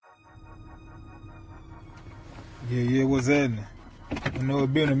Yeah, what's happening? I know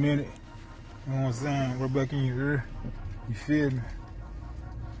it's been a minute. You know what I'm saying? We're back in your ear. You feel me?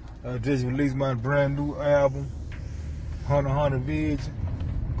 I just released my brand new album, Hunter Vision.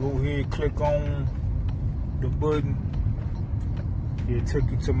 Go ahead, click on the button. It'll take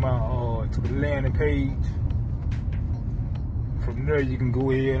you to my to the landing page. From there, you can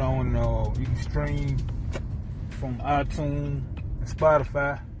go ahead on. You can stream from iTunes and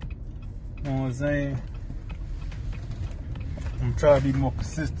Spotify. You know what I'm saying? I'm trying to be more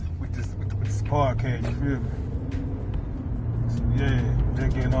consistent with this podcast, you feel me? So yeah,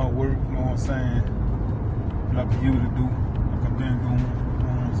 just getting all work, you know what I'm saying? Like I usually do, like I've been doing, you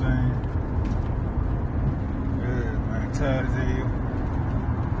know what I'm saying? Yeah, man, tired as hell.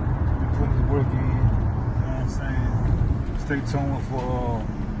 Been putting the work in, you know what I'm saying? Stay tuned for,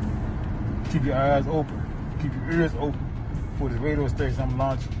 keep your eyes open, keep your ears open for the radio station I'm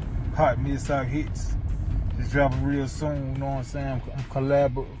launching, Hot Mid-South Hits. It's dropping real soon, you know what I'm saying? I'm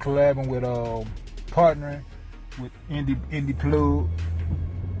collabing with, partnering with Indie Plug.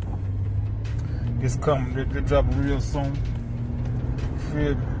 It's coming, they're dropping real soon. You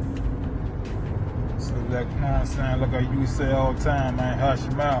feel me? So like, you know what I'm saying? Like I used to say all the time, man, hush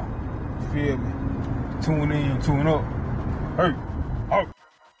your mouth. You feel me? Tune in, tune up. Hey, out.